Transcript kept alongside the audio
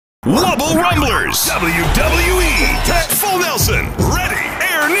Wubble Rumblers, WWE, Full Nelson, ready,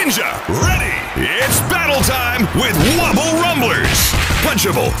 Air Ninja, ready. It's battle time with Wubble Rumblers.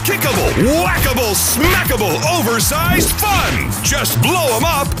 Punchable, kickable, whackable, smackable, oversized fun. Just blow them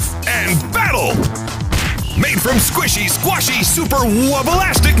up and battle. Made from squishy, squashy, super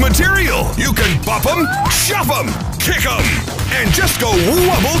wubble-lastic material. You can bop them, chop them, kick them, and just go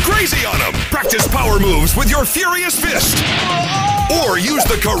wubble crazy on them. Practice power moves with your furious fist. Or use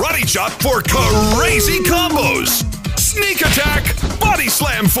the karate chop for crazy combos. Sneak attack, body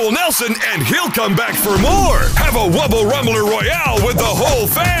slam Full Nelson, and he'll come back for more. Have a Wubble Rumbler Royale with the whole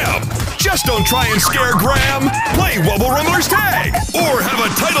fam. Just don't try and scare Graham. Play Wubble Rumblers Tag. Or have a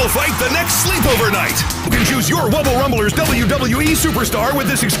title fight the next sleepover night. You can choose your Wubble Rumblers WWE Superstar with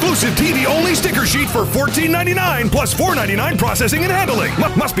this exclusive TV-only sticker sheet for $14.99 plus $4.99 processing and handling.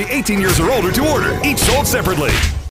 Must be 18 years or older to order. Each sold separately.